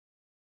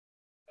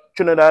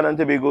Trinidad and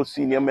Tobago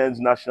senior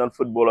men's national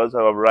footballers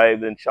have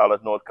arrived in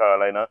Charlotte, North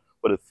Carolina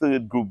for the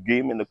third group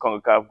game in the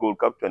Concacaf Gold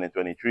Cup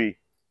 2023.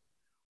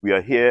 We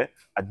are here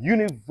at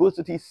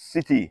University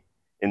City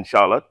in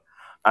Charlotte,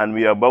 and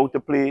we are about to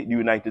play the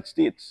United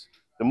States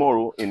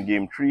tomorrow in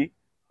Game 3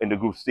 in the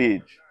group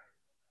stage.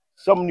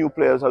 Some new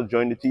players have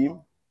joined the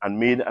team and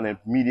made an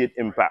immediate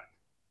impact.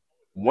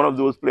 One of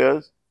those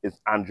players is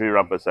Andre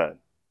Rampersad.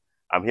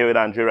 I'm here with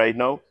Andre right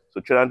now, so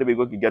Trinidad and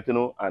Tobago can get to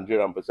know Andre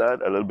Rampersad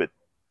a little bit.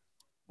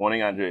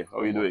 Morning, Andre. How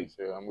are you doing?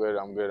 Sure. I'm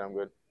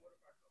good.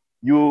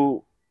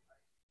 You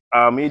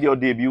made your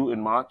debut in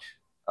March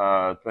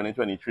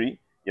 2023.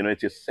 You know,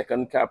 it's your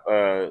second cap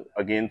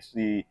against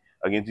the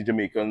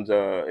Jamaicans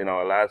in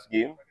our last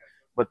game.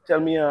 But tell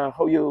me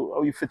how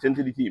you fit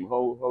into the team.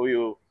 How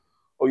you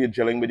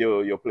gelling with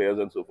your players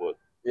and so forth.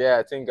 Yeah,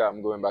 I think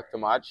I'm going back to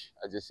March.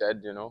 As you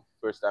said,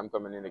 first time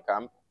coming in the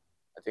camp.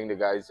 I think the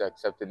guys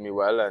accepted me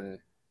well, and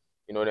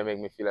they make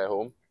me feel at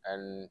home.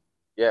 And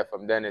yeah,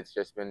 from then it's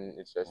just been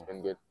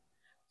good.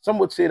 Some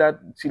would say that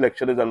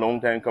selection is a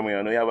long time coming.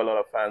 I know you have a lot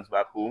of fans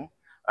back home,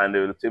 and they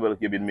will say, well,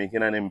 you've been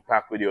making an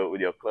impact with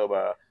your club,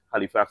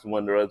 Halifax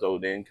Wanderers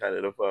out there in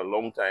Canada for a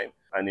long time,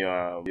 and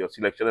your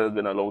selection has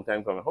been a long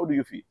time coming. How do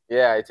you feel?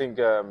 Yeah, I think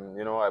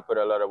I put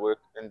a lot of work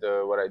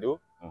into what I do,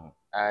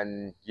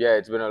 and yeah,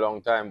 it's been a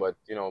long time, but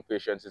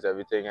patience is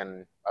everything,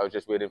 and I was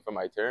just waiting for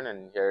my turn,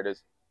 and here it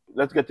is.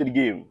 Let's get to the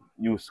game.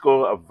 You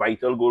score a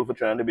vital goal for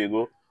Trinidad and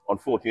Tobago,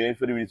 unfortunately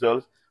for the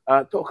results.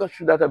 Talk us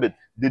through that a bit.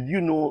 Did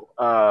you know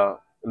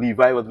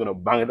Levi was going to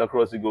bang it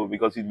across the goal,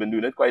 because he's been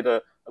doing it quite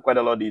a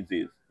lot these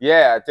days?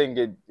 Yeah, I think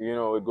it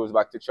goes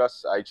back to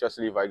trust. I trust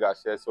Levi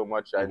Garcia so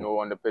much. I know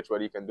on the pitch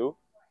what he can do,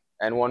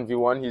 and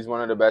 1v1, he's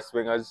one of the best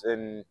wingers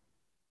in,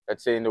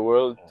 let's say, in the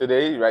world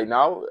today, right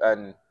now.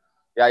 And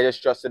yeah, I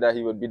just trusted that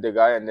he would beat the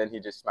guy, and then he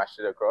just smashed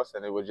it across,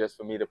 and it was just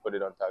for me to put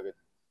it on target.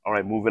 All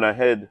right, moving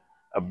ahead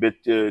a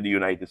bit to the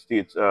United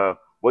States.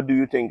 What do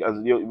you think? As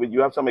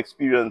you have some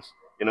experience,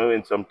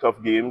 in some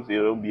tough games,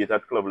 be it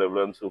at club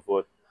level and so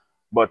forth.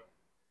 But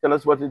tell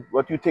us what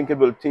you think it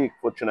will take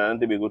for Trinidad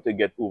and Tobago to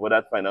get over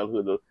that final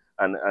hurdle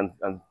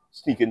and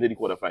sneak into the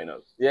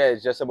quarterfinals. Yeah,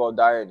 it's just about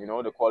dying.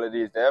 The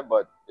quality is there,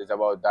 but it's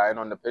about dying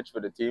on the pitch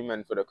for the team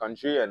and for the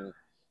country. And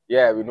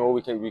yeah, we know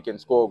we can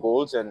score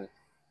goals, and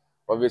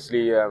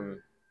obviously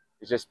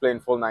it's just playing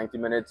full 90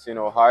 minutes,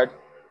 hard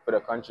for the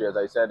country, as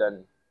I said,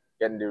 and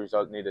getting the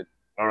result needed.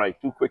 All right,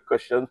 two quick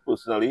questions.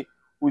 Personally,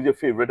 who's your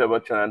favorite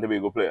ever Trinidad and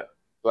Tobago player?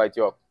 Dwight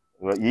York.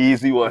 Well,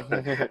 easy one.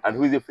 And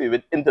who's your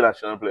favorite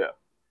international player?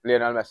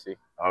 Lionel Messi.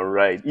 All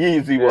right,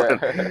 easy one.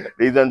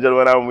 Ladies and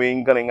gentlemen, I'm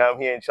Wayne Cunningham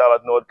here in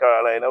Charlotte, North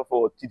Carolina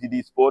for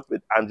TTD Sport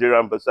with Andre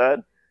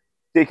Rampersad,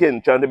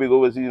 taking Trinidad and Tobago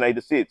versus the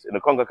United States in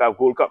the Concacaf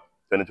Gold Cup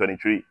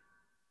 2023.